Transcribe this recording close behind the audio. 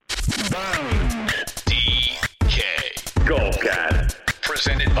BonesDK Golf Cat,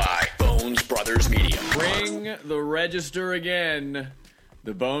 presented by Bones Brothers Media. Ring the register again.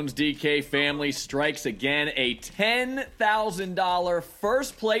 The BonesDK family strikes again, a $10,000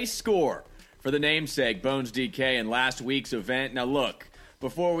 first place score for the namesake BonesDK in last week's event. Now look,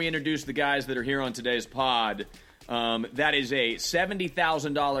 before we introduce the guys that are here on today's pod, that is a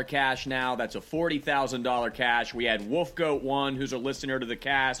 $70,000 cash now. That's a $40,000 cash. We had Wolf Goat 1, who's a listener to the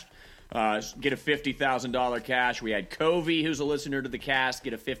cast, get a $50,000 cash. We had Covey, who's a listener to the cast,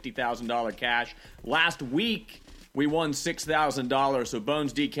 get a $50,000 cash. Last week, we won $6,000. So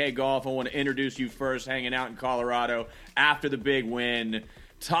BonesDK Golf, I want to introduce you first, hanging out in Colorado after the big win.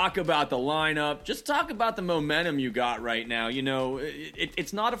 Talk about the lineup. Just talk about the momentum you got right now. You know,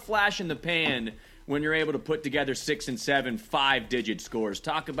 it's not a flash in the pan when you're able to put together 6 and 7 5-digit scores.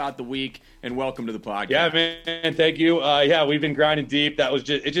 Talk about the week, and welcome to the podcast. Yeah, man, thank you. Yeah, we've been grinding deep.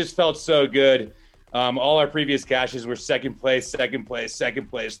 It just felt so good. All our previous cashes were second place, third place.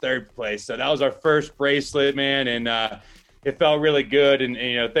 So that was our first bracelet, man, and it felt really good. And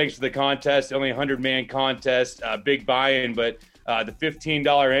you know, thanks to the contest, only a 100-man contest, big buy-in, but the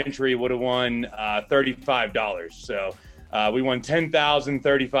 $15 entry would have won $35. So we won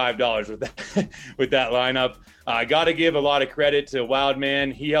 $10,035 with that lineup. I got to give a lot of credit to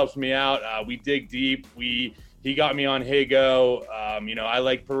Wildman. He helps me out. We dig deep. He got me on Higo. You know, I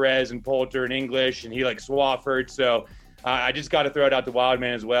like Perez and Poulter and English, and he likes Swafford. So I just got to throw it out to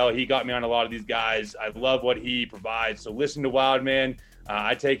Wildman as well. He got me on a lot of these guys. I love what he provides. So listen to Wildman.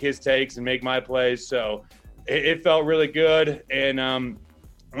 I take his takes and make my plays. So it felt really good. And I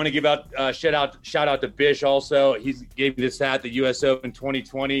want to give out shout out to Bish also. He gave me this hat, the U.S. Open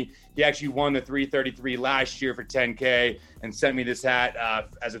 2020. He actually won the 333 last year for $10K and sent me this hat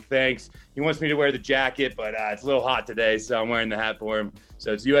as a thanks. He wants me to wear the jacket, but it's a little hot today, so I'm wearing the hat for him.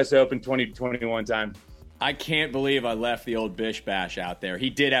 So it's U.S. Open 2021 time. I can't believe I left the old Bish Bash out there. He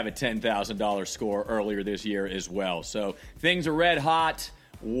did have a $10,000 score earlier this year as well. So things are red hot.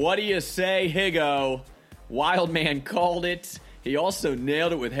 What do you say, Higo? Wildman called it. He also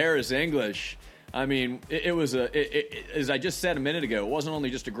nailed it with Harris English. I mean, it was as I just said a minute ago, it wasn't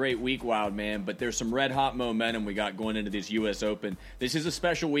only just a great week, Wildman, but there's some red-hot momentum we got going into this U.S. Open. This is a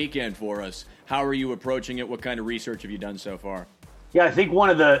special weekend for us. How are you approaching it? What kind of research have you done so far? Yeah, I think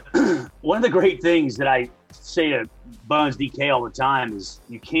one of the great things that I say to BonesDK all the time is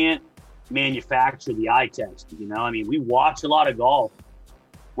you can't manufacture the eye test. You know, I mean, we watch a lot of golf.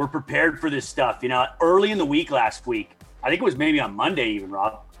 We're prepared for this stuff. You know, early in the week last week, I think it was maybe on Monday even,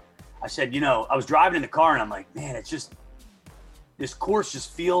 Rob, I said, you know, I was driving in the car and I'm like, man, it's just, this course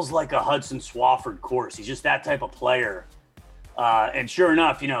just feels like a Hudson Swafford course. He's just that type of player. And sure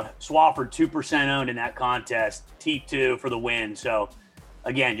enough, you know, Swafford 2% owned in that contest, T2 for the win. So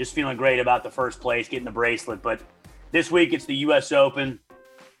again, just feeling great about the first place, getting the bracelet. But this week it's the U.S. Open.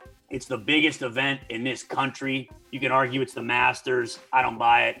 It's the biggest event in this country. You can argue it's the Masters. I don't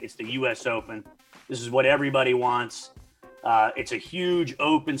buy it. It's the U.S. Open. This is what everybody wants. It's a huge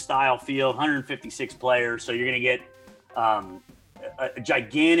open style field, 156 players. So you're going to get a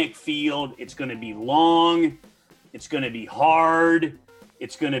gigantic field. It's going to be long. It's going to be hard.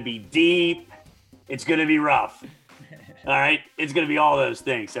 It's going to be deep. It's going to be rough. All right. It's going to be all those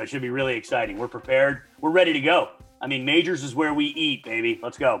things. So it should be really exciting. We're prepared. We're ready to go. I mean, majors is where we eat, baby.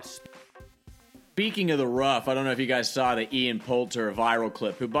 Let's go. Speaking of the rough, I don't know if you guys saw the Ian Poulter viral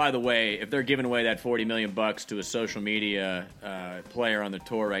clip, who, by the way, if they're giving away that $40 million to a social media player on the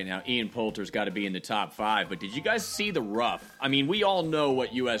tour right now, Ian Poulter's got to be in the top 5. But did you guys see the rough? I mean, we all know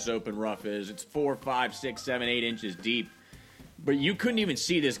what U.S. Open rough is. It's 4, 5, 6, 7, 8 inches deep. But you couldn't even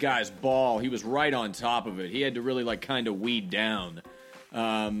see this guy's ball. He was right on top of it. He had to really, like, kind of weed down.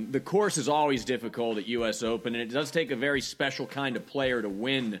 The course is always difficult at U.S. Open, and it does take a very special kind of player to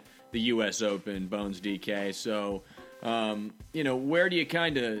win the U.S. Open, BonesDK. So, you know, where do you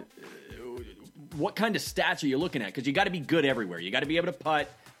kind of what kind of stats are you looking at? Because you got to be good everywhere. You got to be able to putt.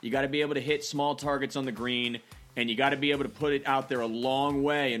 You got to be able to hit small targets on the green. And you got to be able to put it out there a long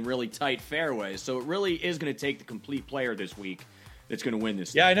way in really tight fairways. So it really is going to take the complete player this week that's going to win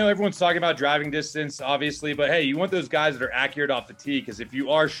this. Yeah, I know everyone's talking about driving distance, obviously. But, hey, you want those guys that are accurate off the tee. Because if you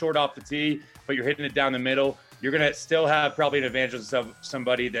are short off the tee, but you're hitting it down the middle, you're going to still have probably an advantage of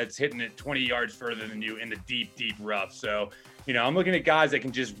somebody that's hitting it 20 yards further than you in the deep, deep rough. So, you know, I'm looking at guys that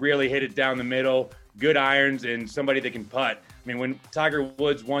can just really hit it down the middle, good irons, and somebody that can putt. I mean, when Tiger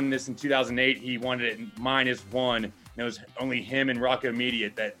Woods won this in 2008, he won it at -1. And it was only him and Rocco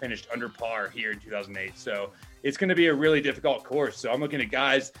Mediate that finished under par here in 2008. So it's going to be a really difficult course. So I'm looking at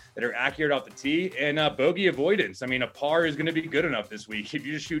guys that are accurate off the tee and bogey avoidance. I mean, a par is going to be good enough this week. If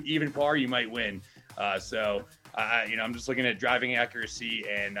you just shoot even par, you might win. I'm just looking at driving accuracy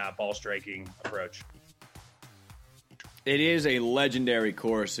and ball striking approach. It is a legendary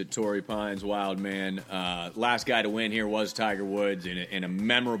course at Torrey Pines, Wild Man. Last guy to win here was Tiger Woods in a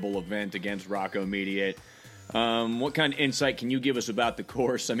memorable event against Rocco Mediate. What kind of insight can you give us about the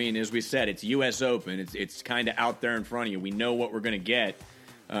course? I mean, as we said, it's U.S. Open. It's kind of out there in front of you. We know what we're going to get.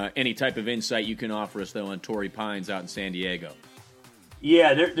 Any type of insight you can offer us, though, on Torrey Pines out in San Diego?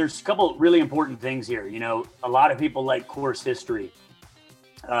 Yeah, there's a couple really important things here. You know, a lot of people like course history.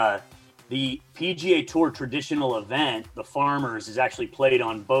 The PGA Tour traditional event, the Farmers, is actually played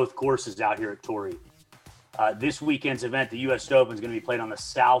on both courses out here at Torrey. This weekend's event, the U.S. Open, is going to be played on the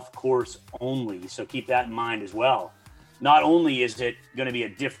South Course only, so keep that in mind as well. Not only is it going to be a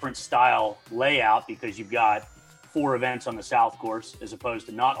different style layout because you've got 4 events on the South Course as opposed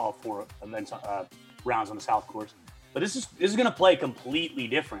to not all 4 events rounds on the South Course, but this is going to play completely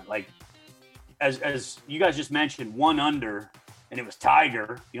different. Like as you guys just mentioned, 1 under. And it was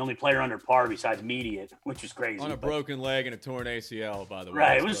Tiger, the only player under par besides Mediate, which is crazy. On a broken leg and a torn ACL, by the way.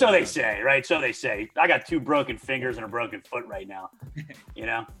 Right. Well, so they say, right? So they say. I got 2 broken fingers and a broken foot right now,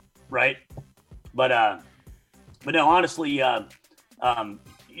 right? But no, honestly, you're going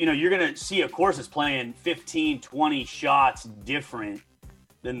to see a course that's playing 15, 20 shots different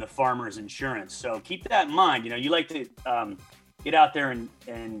than the Farmers Insurance. So keep that in mind. You like to get out there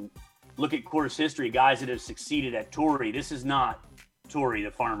and look at course history, guys that have succeeded at Torrey. This is not Torrey, the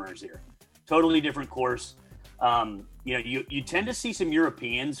Farmers here. Totally different course. You tend to see some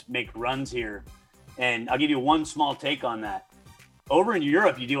Europeans make runs here. And I'll give you one small take on that. Over in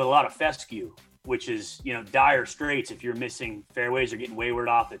Europe, you deal with a lot of fescue, which is, dire straits if you're missing fairways or getting wayward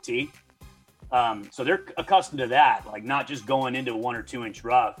off the tee. So they're accustomed to that, like not just going into 1 or 2 inch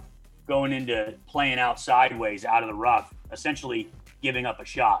rough, going into playing out sideways out of the rough, essentially giving up a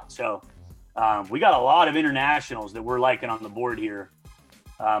shot. So we got a lot of internationals that we're liking on the board here.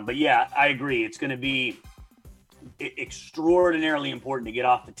 But yeah, I agree. It's going to be extraordinarily important to get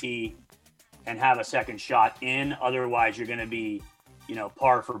off the tee and have a second shot in. Otherwise, you're going to be,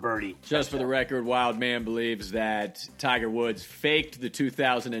 par for birdie. Just for the record, Wild Man believes that Tiger Woods faked the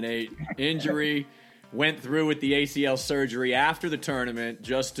 2008 injury, went through with the ACL surgery after the tournament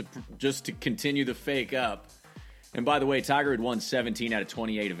just to continue the fake up. And by the way, Tiger had won 17 out of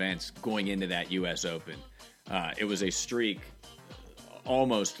 28 events going into that U.S. Open. It was a streak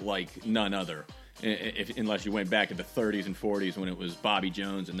almost like none other, unless you went back in the 30s and 40s when it was Bobby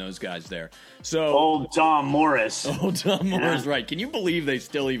Jones and those guys there. So Old Tom Morris, right. Can you believe they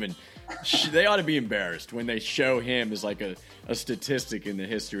still even – they ought to be embarrassed when they show him as like a statistic in the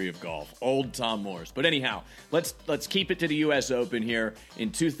history of golf. Old Tom Morris. But anyhow, let's keep it to the U.S. Open here.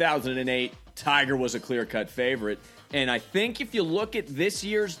 In 2008, Tiger was a clear-cut favorite. And I think if you look at this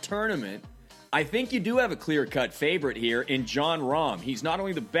year's tournament, I think you do have a clear-cut favorite here in Jon Rahm. He's not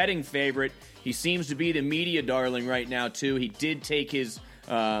only the betting favorite, he seems to be the media darling right now, too. He did take his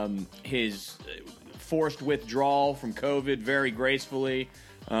forced withdrawal from COVID very gracefully.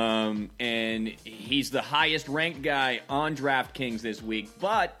 And he's the highest-ranked guy on DraftKings this week.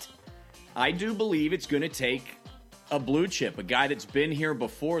 But I do believe it's going to take a blue chip, a guy that's been here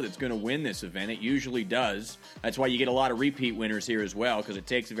before that's going to win this event. It usually does. That's why you get a lot of repeat winners here as well, because it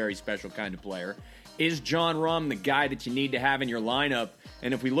takes a very special kind of player. Is Jon Rahm the guy that you need to have in your lineup?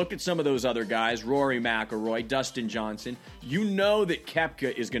 And if we look at some of those other guys, Rory McIlroy, Dustin Johnson, you know that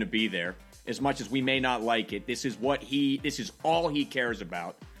Koepka is going to be there. As much as we may not like it, this is all he cares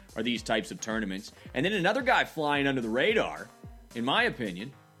about, are these types of tournaments. And then another guy flying under the radar, in my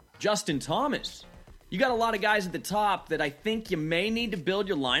opinion, Justin Thomas. You got a lot of guys at the top that I think you may need to build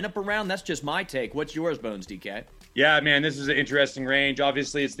your lineup around. That's just my take. What's yours, BonesDK? Yeah, man, this is an interesting range.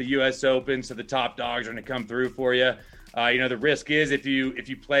 Obviously, it's the U.S. Open, so the top dogs are going to come through for you. The risk is if you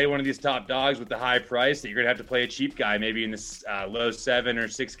play one of these top dogs with the high price, that you're going to have to play a cheap guy, maybe in this low 7 or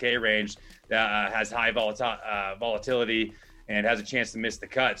 6K range that has high volatility and has a chance to miss the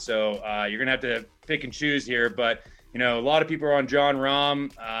cut. So you're going to have to pick and choose here. But, a lot of people are on Jon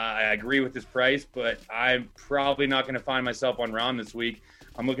Rahm. I agree with this price, but I'm probably not going to find myself on Rahm this week.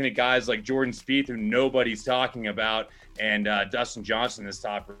 I'm looking at guys like Jordan Spieth, who nobody's talking about, and Dustin Johnson in this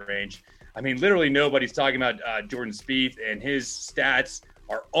top range. I mean, literally nobody's talking about Jordan Spieth, and his stats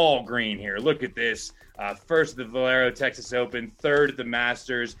are all green here. Look at this. First at the Valero Texas Open, third at the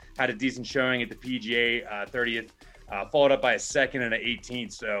Masters, had a decent showing at the PGA 30th, followed up by a second and an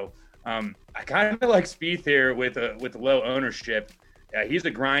 18th. So I kind of like Spieth here with a low ownership. he's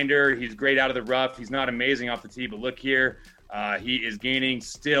a grinder. He's great out of the rough. He's not amazing off the tee, but look here. He is gaining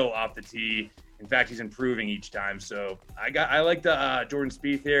still off the tee. In fact, he's improving each time. So I like the Jordan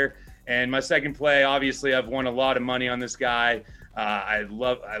Spieth here. And my second play, obviously, I've won a lot of money on this guy. I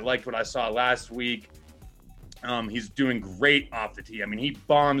liked what I saw last week. He's doing great off the tee. I mean, he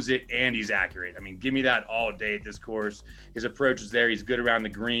bombs it and he's accurate. I mean, give me that all day at this course. His approach is there. He's good around the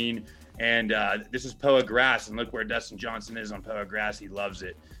green. And this is POA grass, and look where Dustin Johnson is on POA grass. He loves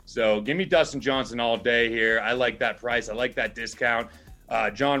it. So give me Dustin Johnson all day here. I like that price. I like that discount.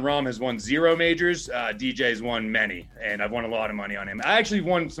 Jon Rahm has won 0 majors. DJ's won many, and I've won a lot of money on him. I actually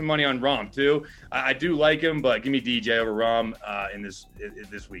won some money on Rahm too. I do like him, but give me DJ over Rahm in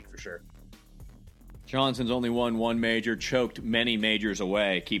this week for sure. Johnson's only won 1 major, choked many majors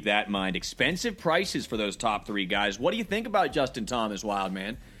away. Keep that in mind. Expensive prices for those top 3 guys. What do you think about Justin Thomas,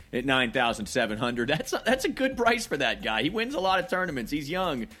 Wildman, at $9,700? That's a good price for that guy. He wins a lot of tournaments. He's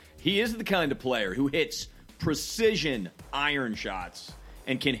young. He is the kind of player who hits precision iron shots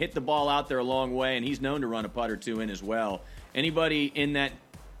and can hit the ball out there a long way, and he's known to run a putt or 2 in as well. Anybody in that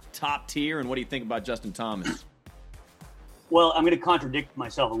top tier, and what do you think about Justin Thomas? Well, I'm going to contradict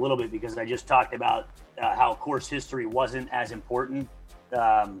myself a little bit because I just talked about how course history wasn't as important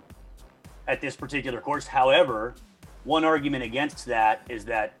at this particular course. However, one argument against that is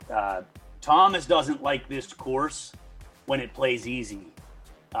that Thomas doesn't like this course when it plays easy.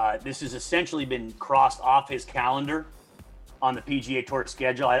 This has essentially been crossed off his calendar on the PGA Tour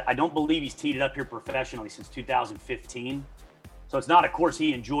schedule. I don't believe he's teed it up here professionally since 2015. So it's not a course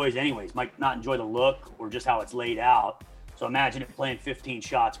he enjoys anyways. Might not enjoy the look or just how it's laid out. So imagine it playing 15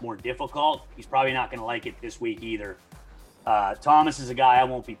 shots more difficult. He's probably not going to like it this week either. Thomas is a guy I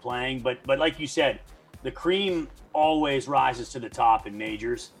won't be playing, but like you said, the cream always rises to the top in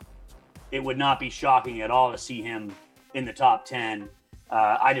majors. It would not be shocking at all to see him in the top 10.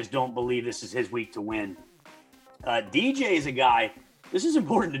 I just don't believe this is his week to win. DJ is a guy, this is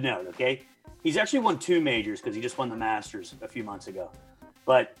important to note, okay? He's actually won 2 majors because he just won the Masters a few months ago.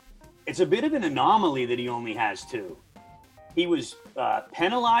 But it's a bit of an anomaly that he only has 2. He was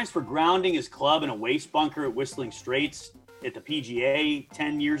penalized for grounding his club in a waste bunker at Whistling Straits at the PGA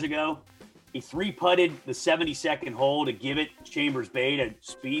 10 years ago. He 3-putted the 72nd hole to give it Chambers Bay to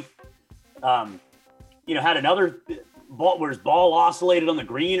Spieth. Had another ball where his ball oscillated on the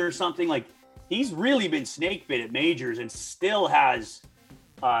green or something. Like, he's really been snake bit at majors and still has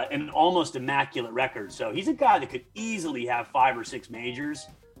an almost immaculate record. So he's a guy that could easily have 5 or 6 majors.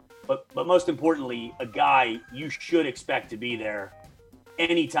 But most importantly, a guy you should expect to be there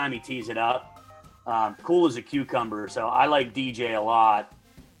anytime he tees it up. Cool as a cucumber. So I like DJ a lot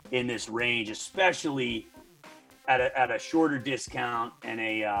in this range, especially at a shorter discount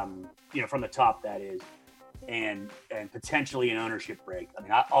and from the top, that is, and potentially an ownership break. I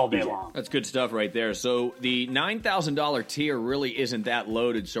mean, all day long. That's good stuff right there. So the $9,000 tier really isn't that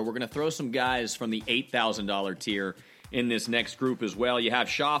loaded. So we're going to throw some guys from the $8,000 tier in this next group as well. You have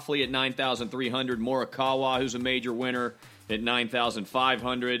Schauffele at $9,300, Morikawa, who's a major winner, at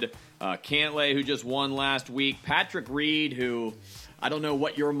 $9,500, Cantlay, who just won last week, Patrick Reed, who I don't know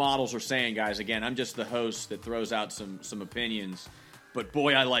what your models are saying, guys. Again, I'm just the host that throws out some opinions. But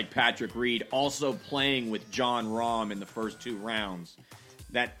boy, I like Patrick Reed, also playing with Jon Rahm in the first 2 rounds.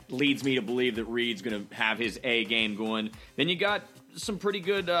 That leads me to believe that Reed's going to have his A game going. Then you got some pretty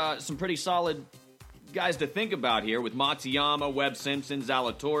good, some pretty solid guys to think about here with Matsuyama, Webb Simpson,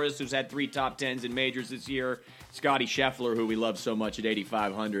 Zalatoris, who's had 3 top 10s in majors this year, Scotty Scheffler, who we love so much at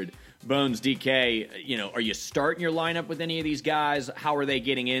 $8,500. BonesDK, are you starting your lineup with any of these guys? How are they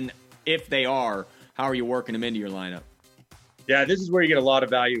getting in? If they are, how are you working them into your lineup? Yeah, this is where you get a lot of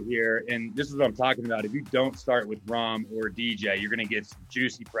value here, and this is what I'm talking about. If you don't start with Rahm or DJ, you're going to get some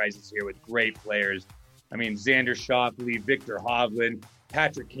juicy prices here with great players. I mean, Xander Schauffele, Victor Hovland,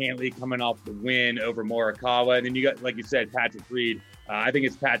 Patrick Cantlay coming off the win over Morikawa. And then you got, like you said, Patrick Reed. I think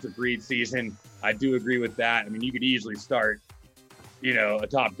it's Patrick Reed season. I do agree with that. I mean, you could easily start, a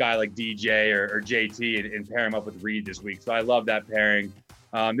top guy like DJ or JT and pair him up with Reed this week. So I love that pairing.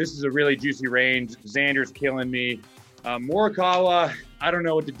 This is a really juicy range. Xander's killing me. Morikawa, I don't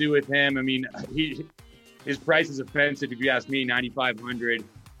know what to do with him. I mean, his price is offensive if you ask me, $9,500.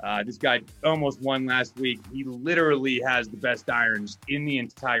 This guy almost won last week. He literally has the best irons in the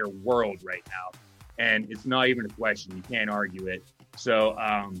entire world right now. And it's not even a question. You can't argue it. So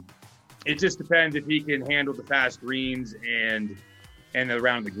it just depends if he can handle the fast greens and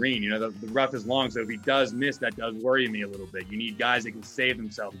around the green. The rough is long, so if he does miss, that does worry me a little bit. You need guys that can save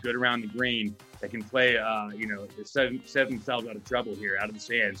themselves, good around the green, that can play, set themselves out of trouble here, out of the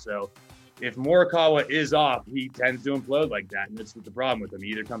sand. So if Morikawa is off, he tends to implode like that, and that's the problem with him. He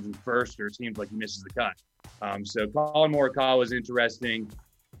either comes in first or it seems like he misses the cut. So Colin Morikawa is interesting.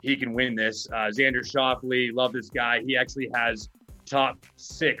 He can win this. Xander Schauffele, love this guy. He actually has top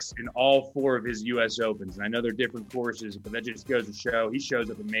 6 in all 4 of his U.S. Opens. And I know they're different courses, but that just goes to show he shows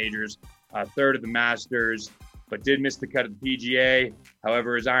up in majors, 3rd at the Masters, but did miss the cut at the PGA.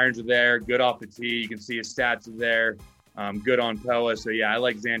 However, his irons are there, good off the tee. You can see his stats are there. Good on POA. So, yeah, I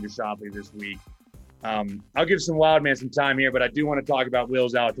like Xander Schauffele this week. I'll give some wild man some time here, but I do want to talk about Will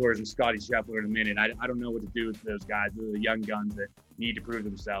Zalatoris and Scotty Scheffler in a minute. I don't know what to do with those guys. They're the young guns that need to prove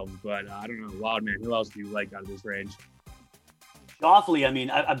themselves. But I don't know, wild man, who else do you like out of this range? Schauffele, I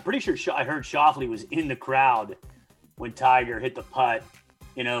mean, I'm pretty sure I heard Schauffele was in the crowd when Tiger hit the putt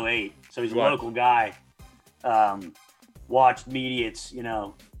in 2008. So he's a local guy. Watched Mediate's,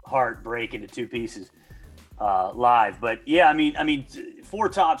 heart break into 2 pieces live. But, yeah, I mean, 4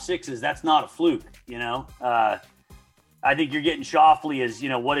 top 6s, that's not a fluke, I think you're getting Schauffele as,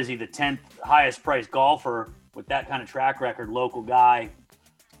 what is he, the 10th highest priced golfer with that kind of track record, local guy,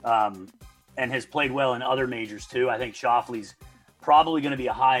 and has played well in other majors too. I think Schauffele's probably going to be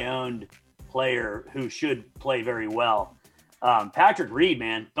a high-owned player who should play very well. Patrick Reed,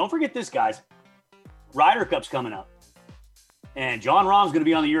 man, don't forget this, guys. Ryder Cup's coming up, and John Rahm's going to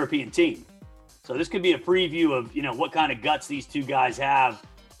be on the European team. So this could be a preview of, what kind of guts these 2 guys have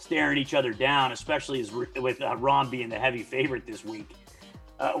staring each other down, especially with Rahm being the heavy favorite this week.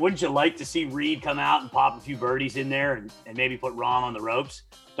 Wouldn't you like to see Reed come out and pop a few birdies in there and maybe put Rahm on the ropes?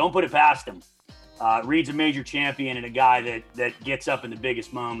 Don't put it past him. Reed's a major champion and a guy that gets up in the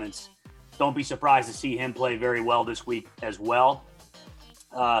biggest moments. Don't be surprised to see him play very well this week as well.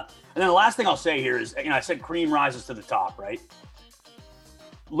 And then the last thing I'll say here is, I said cream rises to the top, right?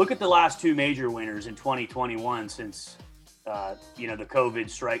 Look at the last 2 major winners in 2021 since, the COVID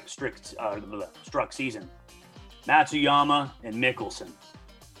struck season. Matsuyama and Mickelson.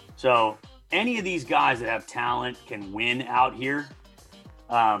 So any of these guys that have talent can win out here.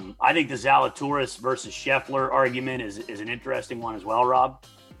 I think the Zalatoris versus Scheffler argument is an interesting one as well, Rob.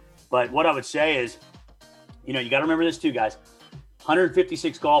 But what I would say is, you got to remember this too, guys.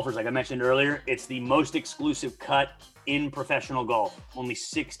 156 golfers, like I mentioned earlier. It's the most exclusive cut in professional golf. Only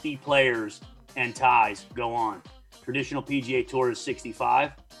 60 players and ties go on. Traditional PGA Tour is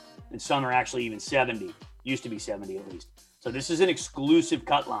 65, and some are actually even 70. Used to be 70 at least. So this is an exclusive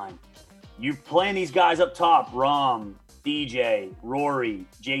cut line. You're playing these guys up top, Rahm, DJ, Rory,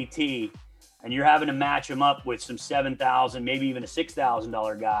 JT, and you're having to match them up with some $7,000, maybe even a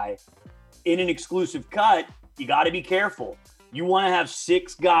 $6,000 guy in an exclusive cut. You got to be careful. You want to have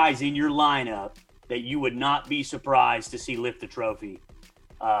 6 guys in your lineup that you would not be surprised to see lift the trophy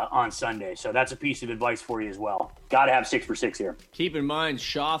on Sunday. So that's a piece of advice for you as well. Got to have 6 for 6 here. Keep in mind,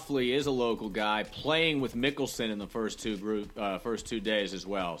 Schauffele is a local guy playing with Mickelson in the first 2 days as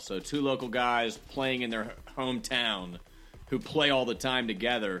well. So 2 local guys playing in their hometown who play all the time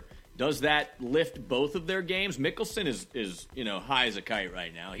together. Does that lift both of their games? Mickelson is high as a kite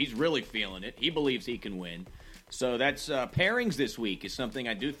right now. He's really feeling it. He believes he can win. So that's pairings this week is something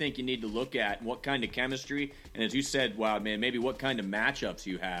I do think you need to look at. What kind of chemistry, and as you said, wow, man, maybe what kind of matchups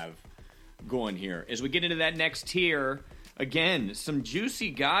you have going here. As we get into that next tier, again, some juicy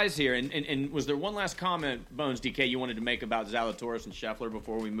guys here. And was there one last comment, BonesDK, you wanted to make about Zalatoris and Scheffler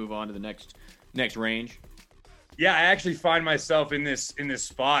before we move on to the next range? Yeah, I actually find myself in this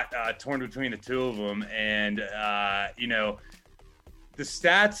spot torn between the 2 of them, and the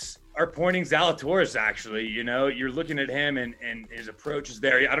stats are pointing Zalatoris. Actually, you're looking at him and his approach is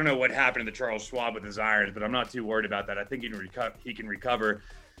there. I don't know what happened to the Charles Schwab with his irons, but I'm not too worried about that. I think he can recover.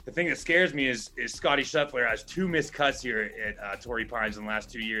 The thing that scares me is Scotty Scheffler has 2 missed cuts here at Torrey Pines in the last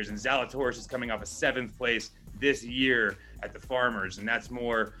 2 years, and Zalatoris is coming off a 7th place this year at the Farmers, and that's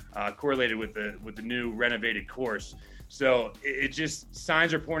more correlated with the new renovated course. So it just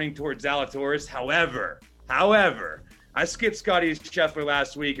signs are pointing towards Zalatoris. However, I skipped Scotty Scheffler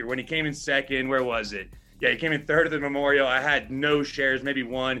last week, or when he came in second. Where was it? Yeah, he came in 3rd at the Memorial. I had no shares, maybe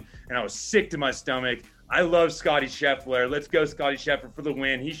 1, and I was sick to my stomach. I love Scotty Scheffler. Let's go Scotty Scheffler for the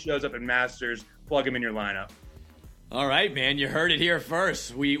win. He shows up in Masters. Plug him in your lineup. All right, man, you heard it here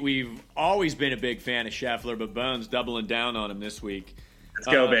first. We've always been a big fan of Scheffler, but Bones doubling down on him this week. Let's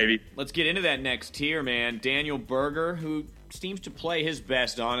go, baby. Let's get into that next tier, man. Daniel Berger, who seems to play his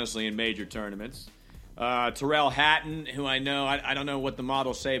best, honestly, in major tournaments. Tyrrell Hatton, who I don't know what the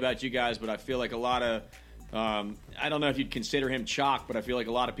models say about you guys, but I feel like a lot of, I don't know if you'd consider him chalk, but I feel like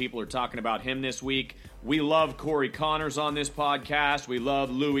a lot of people are talking about him this week. We love Corey Connors on this podcast. We love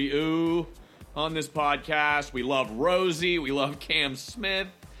Louis Ooh on this podcast. We love Rosie. We love Cam Smith.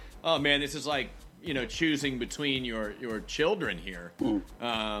 Oh, man, this is like, choosing between your children here. Who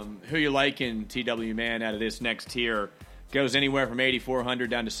you like in TW Man out of this next tier goes anywhere from 8,400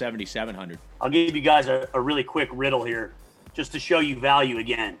 down to 7,700. I'll give you guys a really quick riddle here just to show you value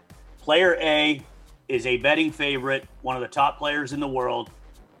again. Player A is a betting favorite, one of the top players in the world,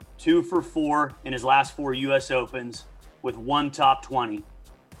 2 for 4 in his last 4 U.S. Opens with 1 top 20.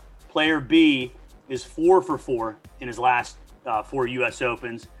 Player B is 4 for 4 in his last 4 U.S.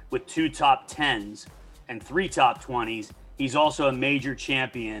 Opens with 2 top 10s and 3 top 20s. He's also a major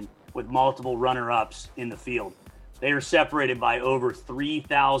champion with multiple runner-ups in the field. They are separated by over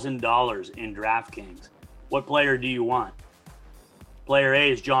 $3,000 in DraftKings. What player do you want? Player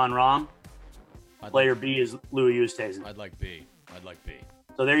A is John Rahm. Player B is Louis Oosthuizen. I'd like B.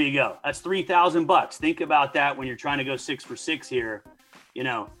 So there you go. That's $3,000. Think about that when you're trying to go 6 for 6 here.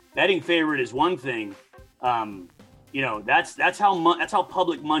 Betting favorite is one thing. That's how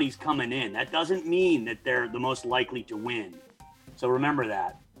public money's coming in. That doesn't mean that they're the most likely to win. So remember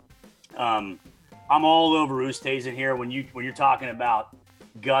that. I'm all over Oosthuizen here when you're talking about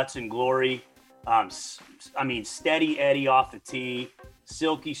guts and glory. Steady Eddie off the tee,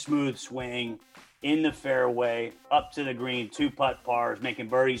 silky smooth swing, in the fairway, up to the green, 2-putt pars, making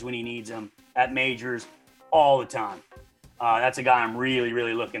birdies when he needs them at majors all the time. That's a guy I'm really,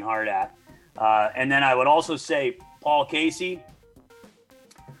 really looking hard at. And then I would also say Paul Casey.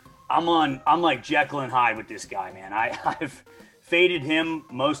 I'm like Jekyll and Hyde with this guy, man. I've faded him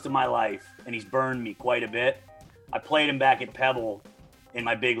most of my life, and he's burned me quite a bit. I played him back at Pebble in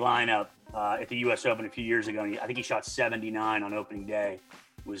my big lineup at the U.S. Open a few years ago. I think he shot 79 on opening day.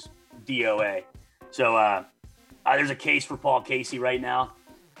 It was DOA. So there's a case for Paul Casey right now.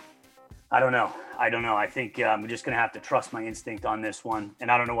 I don't know. I think I'm just going to have to trust my instinct on this one, and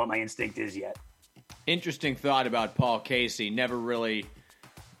I don't know what my instinct is yet. Interesting thought about Paul Casey. Never really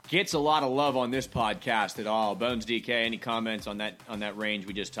gets a lot of love on this podcast at all. BonesDK, any comments on that range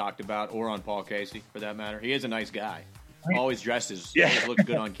we just talked about, or on Paul Casey for that matter? He is a nice guy. Always dresses. Yeah. Always looks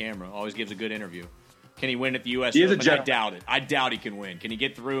good on camera. Always gives a good interview. Can he win at the U.S. Open? I doubt it. I doubt he can win. Can he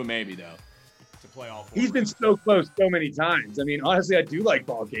get through? Maybe, though. To play all 4. He's been so close so many times. I mean, honestly, I do like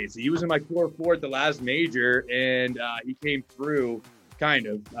Paul Casey. He was in my core 4 at the last major, and he came through kind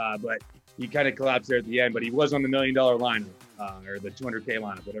of, but he kind of collapsed there at the end. But he was on the $1 million lineup or the 200K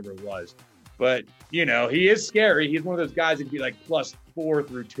lineup, whatever it was. But, he is scary. He's one of those guys that can be like +4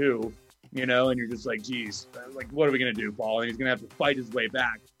 through 2, and you're just like, geez, like, what are we going to do, Paul? And he's going to have to fight his way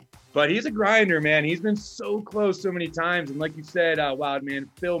back. But he's a grinder, man. He's been so close so many times. And like you said, Wild Man,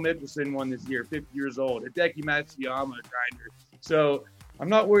 Phil Mickelson won this year, 50 years old. Hideki Matsuyama, a grinder. So I'm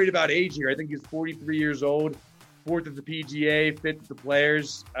not worried about age here. I think he's 43 years old, 4th at the PGA, 5th at the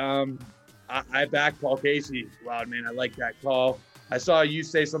Players. I back Paul Casey, Wild Man. I like that call. I saw you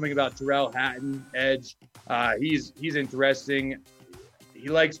say something about Terrell Hatton, Edge. He's interesting. He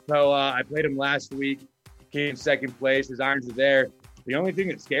likes POA. I played him last week, came second place. His irons are there. The only thing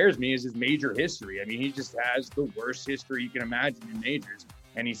that scares me is his major history. I mean, he just has the worst history you can imagine in majors,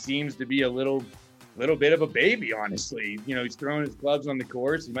 and he seems to be a little bit of a baby, honestly. He's throwing his clubs on the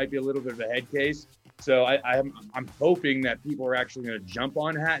course. He might be a little bit of a head case. So I'm hoping that people are actually going to jump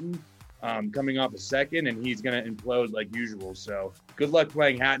on Hatton coming off a second, and he's going to implode like usual. So good luck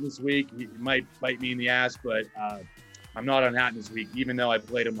playing Hatton this week. He might bite me in the ass, but I'm not on Hatton this week, even though I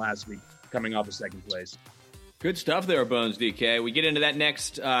played him last week coming off a second place. Good stuff there, BonesDK. We get into that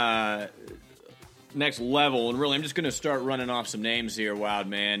next level, and really I'm just going to start running off some names here, Wild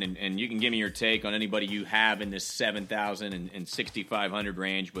Man, and you can give me your take on anybody you have in this 7,000 and 6,500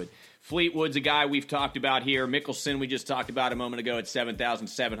 range. But Fleetwood's a guy we've talked about here. Mickelson, we just talked about a moment ago at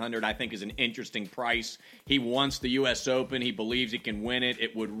 7,700, I think is an interesting price. He wants the U.S. Open. He believes he can win it.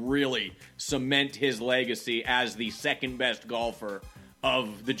 It would really cement his legacy as the second-best golfer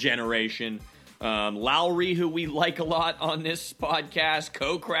of the generation. Lowry, who we like a lot on this podcast.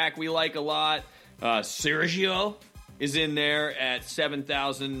 Kokrak, we like a lot. Sergio is in there at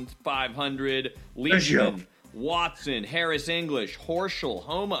 7,500. Leishman, Watson, Harris English, Horschel,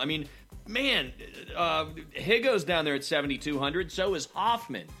 Homa. I mean, man, Higo's down there at 7,200. So is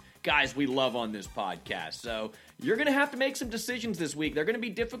Hoffman. Guys we love on this podcast. So you're going to have to make some decisions this week. They're going to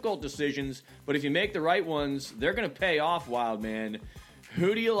be difficult decisions, but if you make the right ones, they're going to pay off, Wild Man.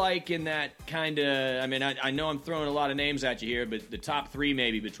 Who do you like in that kind of, I mean, I know I'm throwing a lot of names at you here, but the top 3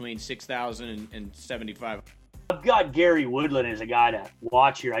 maybe between 6,000 and 75. I've got Gary Woodland as a guy to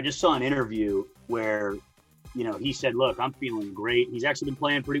watch here. I just saw an interview where, he said, look, I'm feeling great. He's actually been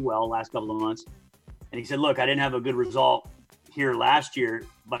playing pretty well the last couple of months. And he said, look, I didn't have a good result here last year,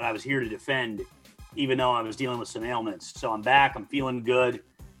 but I was here to defend, even though I was dealing with some ailments. So I'm back. I'm feeling good.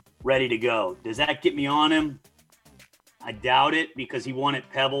 ready to go. Does that get me on him? I doubt it, because he won at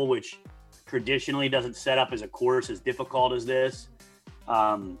Pebble, which traditionally doesn't set up as a course as difficult as this.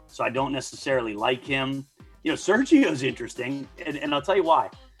 So I don't necessarily like him. Sergio's interesting, and I'll tell you why.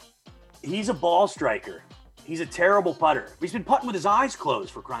 He's a ball striker. He's a terrible putter. He's been putting with his eyes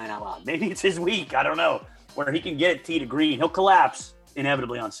closed, for crying out loud. Maybe it's his week. I don't know. Where he can get it tee to green. He'll collapse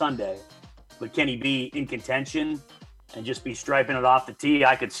inevitably on Sunday. But can he be in contention and just be striping it off the tee?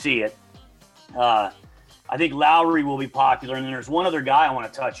 I could see it. I think Lowry will be popular. And then there's one other guy I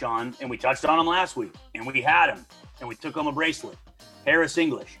want to touch on, and we touched on him last week. And we had him, and we took him a bracelet. Harris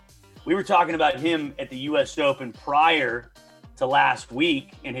English. We were talking about him at the U.S. Open prior to last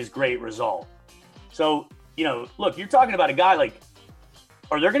week and his great result. So, look, you're talking about a guy like,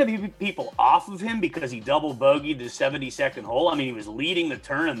 are there going to be people off of him because he double bogeyed the 72nd hole? I mean, he was leading the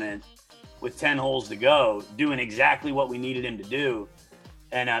tournament with 10 holes to go, doing exactly what we needed him to do.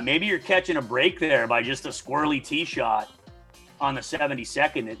 And maybe you're catching a break there by just a squirrely tee shot on the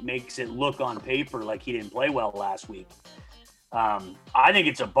 72nd that makes it look on paper like he didn't play well last week. I think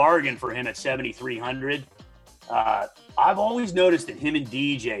it's a bargain for him at 7,300. I've always noticed that him and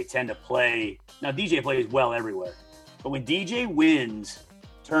DJ tend to play. Now, DJ plays well everywhere, but when DJ wins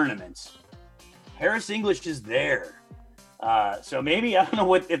tournaments, Harris English is there. So maybe, I don't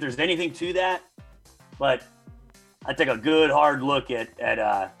know if there's anything to that, but I take a good hard look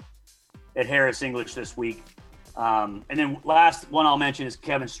at Harris English this week. And then last one I'll mention is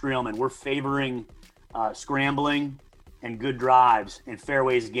Kevin Streelman. We're favoring scrambling and good drives and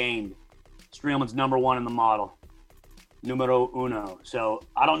fairways gained. Streelman's number one in the model. Numero uno. So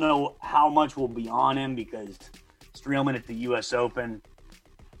I don't know how much will be on him, because Streelman at the U.S. Open,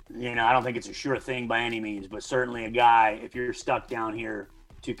 I don't think it's a sure thing by any means, but certainly a guy, if you're stuck down here,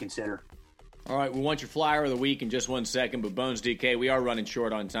 to consider. All right, we want your flyer of the week in just 1 second, but BonesDK, we are running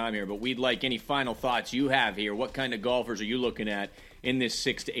short on time here, but we'd like any final thoughts you have here. What kind of golfers are you looking at in this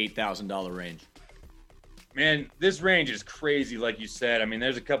 $6,000 to $8,000 range? Man, this range is crazy, like you said. I mean,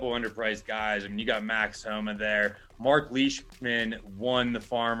 there's a couple underpriced guys. I mean, you got Max Homa there. Mark Leishman won the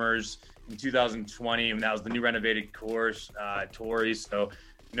Farmers in 2020, and that was the new renovated course, Torrey. So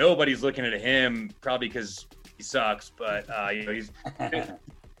nobody's looking at him, probably because he sucks. But he's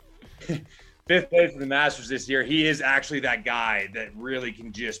fifth place in the Masters this year. He is actually that guy that really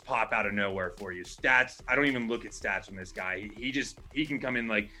can just pop out of nowhere for you. Stats, I don't even look at stats from this guy. He can come in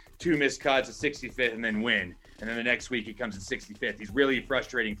like 2 missed cuts at 65th and then win. And then the next week he comes in 65th. He's really a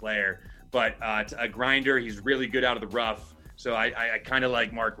frustrating player, but a grinder. He's really good out of the rough. So I kind of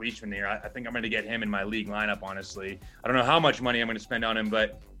like Mark Leishman here. I think I'm going to get him in my league lineup, honestly. I don't know how much money I'm going to spend on him,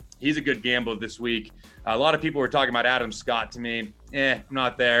 but he's a good gamble this week. A lot of people were talking about Adam Scott to me. I'm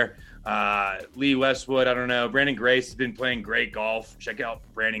not there. Lee Westwood, I don't know. Brandon Grace has been playing great golf. Check out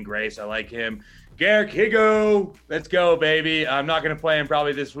Brandon Grace. I like him. Garrick Higo, let's go, baby. I'm not going to play him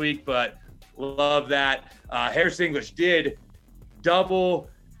probably this week, but love that. Harris English did double.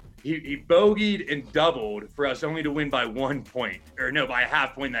 He bogeyed and doubled for us only to win by 1 point. Or no, by a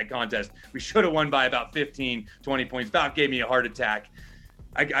half point in that contest. We should have won by about 15, 20 points. About gave me a heart attack.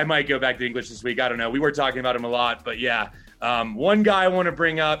 I might go back to English this week. I don't know. We were talking about him a lot, but yeah. One guy I want to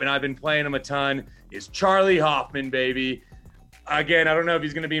bring up, and I've been playing him a ton, is Charlie Hoffman, baby. Again, I don't know if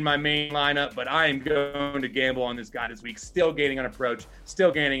he's going to be in my main lineup, but I am going to gamble on this guy this week. Still gaining on approach,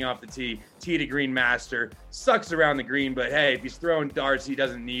 still gaining off the tee to green master. Sucks around the green, but hey, if he's throwing darts, he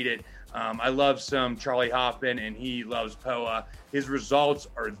doesn't need it. I love some Charlie Hoffman, and he loves POA. His results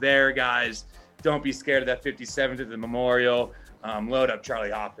are there, guys. Don't be scared of that 57th at the Memorial. Load up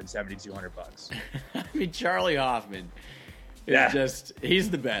Charlie Hoffman, $7,200. I mean, Charlie Hoffman. Yeah.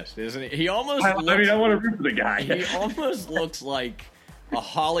 He's the best, isn't he? He almost I want to root for the guy. He almost looks like a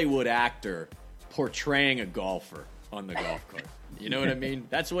Hollywood actor portraying a golfer on the golf course. You know what I mean?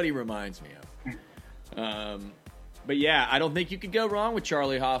 That's what he reminds me of. But yeah, I don't think you could go wrong with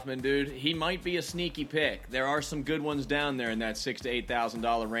Charlie Hoffman, dude. He might be a sneaky pick. There are some good ones down there in that $6,000 to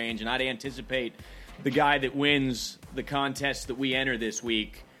 $8,000 range, and I'd anticipate the guy that wins the contest that we enter this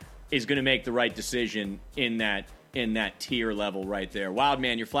week is going to make the right decision in that tier level right there.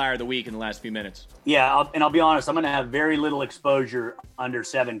 Wildman, your flyer of the week in the last few minutes. Yeah, I'll be honest, I'm going to have very little exposure under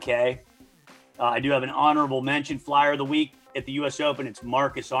 7K. I do have an honorable mention flyer of the week at the U.S. Open. It's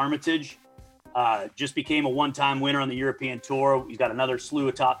Marcus Armitage. Just became a one-time winner on the European Tour. He's got another slew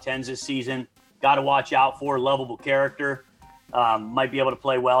of top 10s this season. Got to watch out for. Lovable character. Might be able to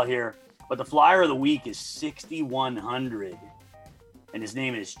play well here. But the flyer of the week is 6,100. And his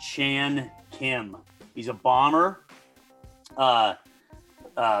name is Chan Kim. He's a bomber.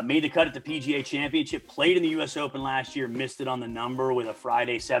 Made the cut at the PGA Championship, played in the U.S. Open last year, missed it on the number with a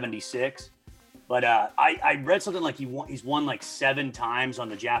Friday 76. But I read something like he's won like 7 times on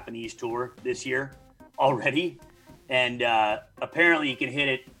the Japanese tour this year already. And apparently he can hit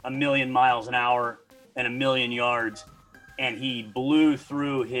it 1,000,000 miles an hour and 1,000,000 yards. And he blew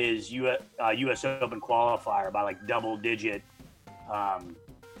through his U.S. Open qualifier by like double-digit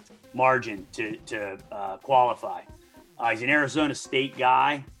margin to qualify. He's an Arizona State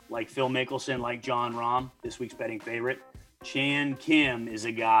guy, like Phil Mickelson, like John Rahm, this week's betting favorite. Chan Kim is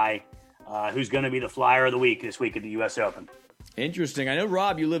a guy who's going to be the flyer of the week this week at the U.S. Open. Interesting. I know,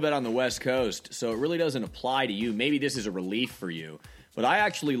 Rob, you live out on the West Coast, so it really doesn't apply to you. Maybe this is a relief for you. But I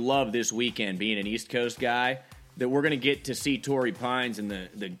actually love this weekend, being an East Coast guy, that we're going to get to see Torrey Pines, and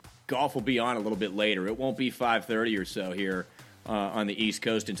the golf will be on a little bit later. It won't be 5:30 or so here on the East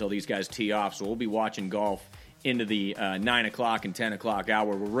Coast until these guys tee off, so we'll be watching golf into the 9 o'clock and 10 o'clock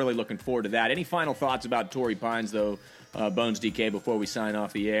hour. We're really looking forward to that. Any final thoughts about Torrey Pines, though, BonesDK, before we sign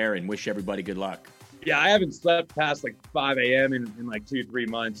off the air and wish everybody good luck? Yeah, I haven't slept past like 5 a.m. in like 2-3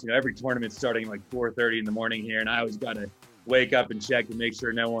 months. You know, every tournament's starting at like 4:30 in the morning here, and I always got to wake up and check to make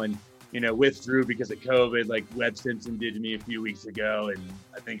sure no one, you know, withdrew because of COVID, like Webb Simpson did to me a few weeks ago. And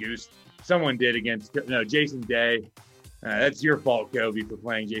I think it was someone did against, Jason Day. That's your fault, Kobe, for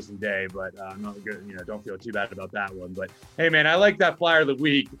playing Jason Day, but I'm not good. You know, don't feel too bad about that one. But hey, man, I like that flyer of the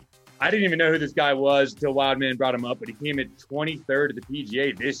week. I didn't even know who this guy was until Wildman brought him up, but he came at 23rd at the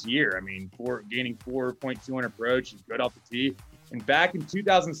PGA this year. I mean, gaining 4.2 on approach. He's good off the tee. And back in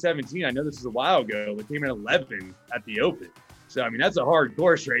 2017, I know this is a while ago, but came in 11 at the Open. So, I mean, that's a hard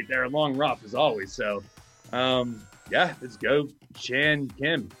course right there. Long rough as always. So, yeah, let's go Chan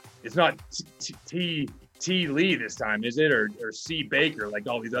Kim. It's not T. Lee this time, is it? Or C. Baker, like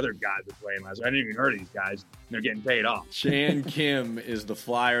all these other guys are playing last year. I didn't even heard of these guys. They're getting paid off. Chan Kim is the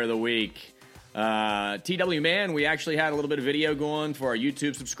flyer of the week. TW Man, we actually had a little bit of video going for our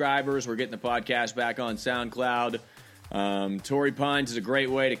YouTube subscribers. We're getting the podcast back on SoundCloud. Torrey Pines is a great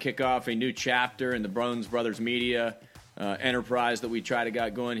way to kick off a new chapter in the Bones Brothers Media enterprise that we try to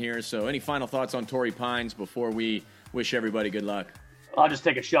get going here. So any final thoughts on Torrey Pines before we wish everybody good luck? I'll just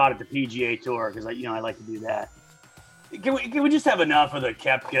take a shot at the PGA Tour because I like to do that. Can we just have enough of the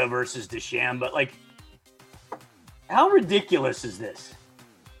Koepka versus DeChambeau? Like, how ridiculous is this?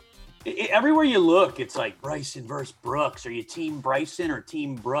 Everywhere you look, it's like Bryson versus Brooks. Are you team Bryson or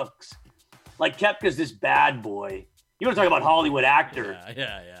team Brooks? Like, Koepka's this bad boy. You want to talk about Hollywood actor?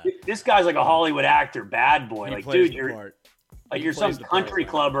 Yeah. This guy's like a Hollywood actor, bad boy. He like, plays dude, the you're part. like you're some country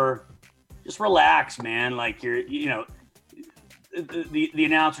clubber. Just relax, man. Like the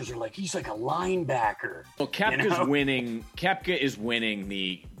announcers are like, he's like a linebacker. Well, Koepka is winning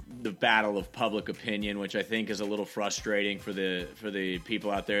the battle of public opinion, which I think is a little frustrating for the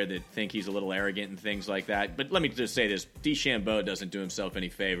people out there that think he's a little arrogant and things like that. But let me just say this: DeChambeau doesn't do himself any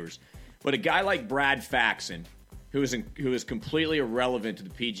favors. But a guy like Brad Faxon, who is completely irrelevant to the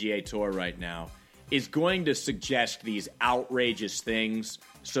PGA Tour right now, is going to suggest these outrageous things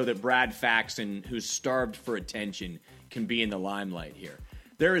so that Brad Faxon, who's starved for attention, can be in the limelight here.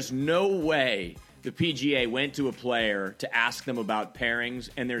 There is no way the PGA went to a player to ask them about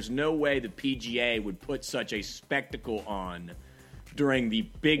pairings, and there's no way the PGA would put such a spectacle on during the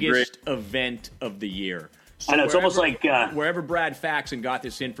biggest event of the year. So I know, it's almost like... wherever Brad Faxon got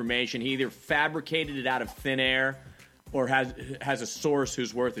this information, he either fabricated it out of thin air or has a source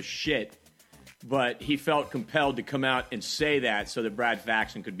who's worth a shit. But he felt compelled to come out and say that so that Brad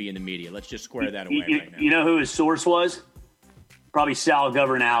Faxon could be in the media. Let's just square that away right now. You know who his source was? Probably Sal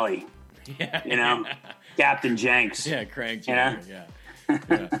Governale. Yeah. Captain Jenks. Yeah, Craig Jr. Yeah.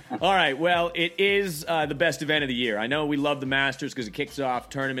 All right, well, it is the best event of the year. I know we love the Masters because it kicks off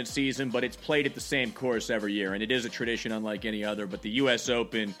tournament season, but it's played at the same course every year, and it is a tradition unlike any other. But the U.S.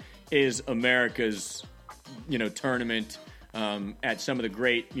 Open is America's, tournament at some of the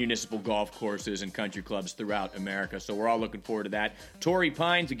great municipal golf courses and country clubs throughout America. So we're all looking forward to that. Torrey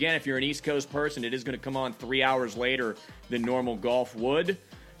Pines, again, if you're an East Coast person, it is going to come on 3 hours later than normal golf would.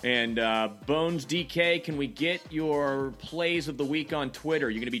 And BonesDK, can we get your plays of the week on Twitter? Are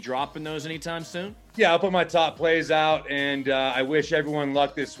you going to be dropping those anytime soon? Yeah, I'll put my top plays out, and I wish everyone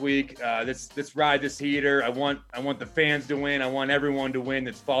luck this week. Let's ride this heater. I want the fans to win. I want everyone to win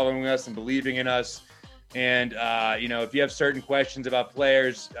that's following us and believing in us. And if you have certain questions about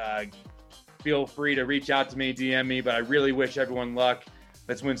players, feel free to reach out to me, DM me. But I really wish everyone luck.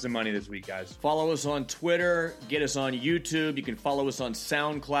 Let's win some money this week, guys. Follow us on Twitter. Get us on YouTube. You can follow us on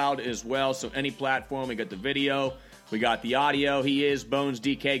SoundCloud as well. So any platform, we got the video. We got the audio. He is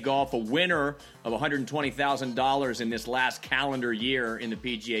BonesDK Golf, a winner of $120,000 in this last calendar year in the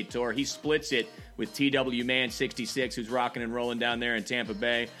PGA Tour. He splits it with TW Man 66, who's rocking and rolling down there in Tampa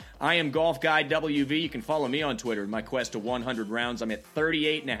Bay. I am Golf Guy WV. You can follow me on Twitter in my quest to 100 rounds. I'm at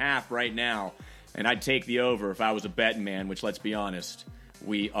 38.5 right now, and I'd take the over if I was a betting man, which, let's be honest,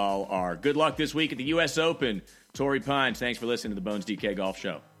 we all are. Good luck this week at the U.S. Open. Torrey Pines, thanks for listening to the BonesDK Golf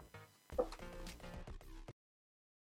Show.